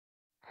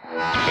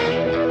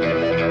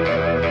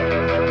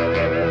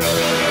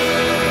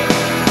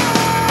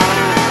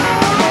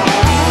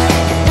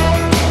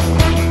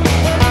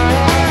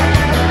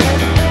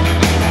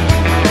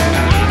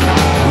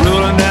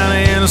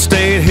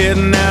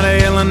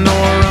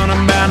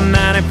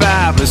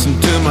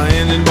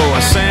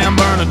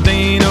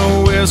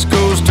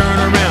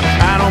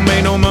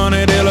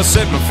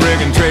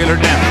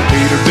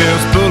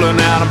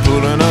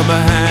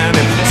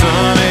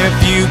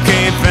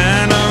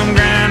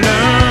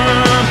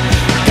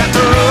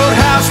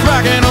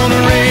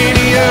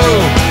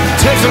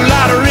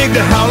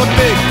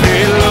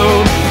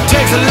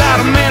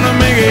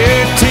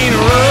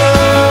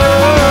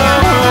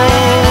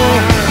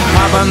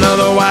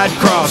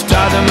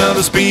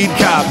another speed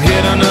cop,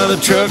 hit another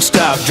truck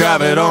stop,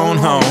 drive it on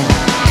home.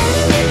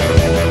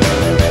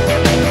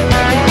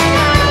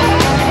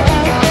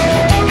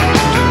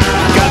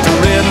 Got the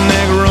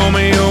redneck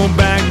Romeo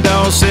back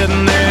door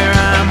sitting there,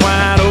 I'm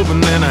wide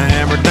open, then a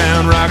hammer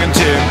down rocking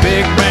chair.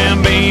 Big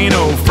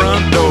Bambino,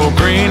 front door,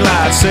 green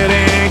light, said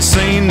he ain't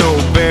seen no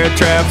bear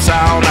traps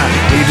all night.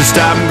 Need to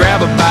stop and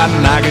grab a bite,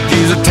 and I could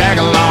use a tag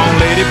along.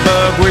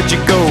 Ladybug, where'd you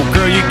go?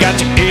 Girl, you got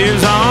your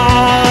ears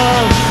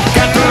on.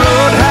 Got the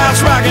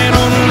roadhouse rocking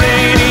on the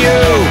radio.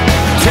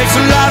 Takes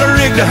a lot of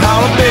rig to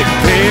haul a big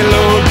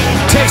payload.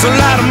 Takes a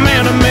lot of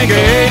man to make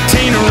a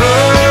 18 a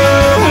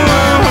row.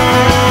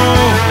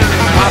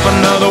 Pop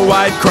another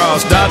white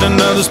cross, dodge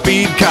another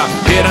speed cop,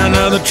 hit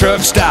another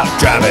truck stop,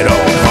 drive it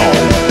on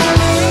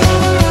home.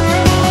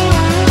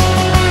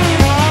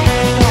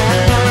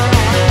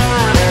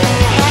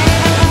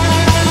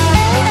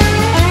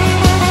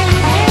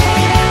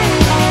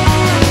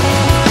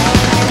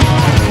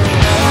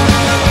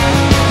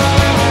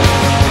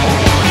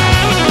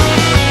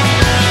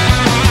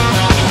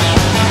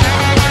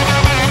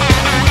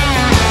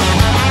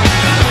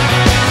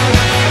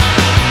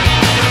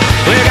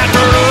 We got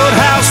the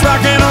roadhouse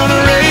rocking on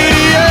the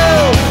radio.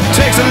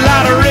 Takes a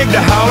lot of rig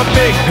to haul a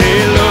big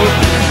payload.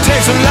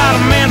 Takes a lot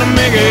of men to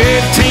make a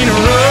 18 a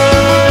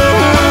row.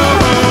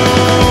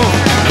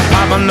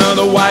 Pop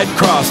another white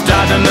cross,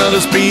 dodge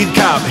another speed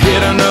cop,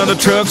 hit another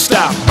truck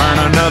stop, burn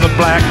another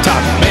black top,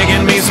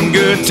 making me some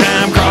good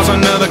time, cross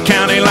another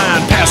county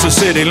line, past the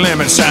city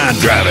limit sign,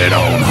 drive it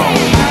on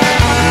home.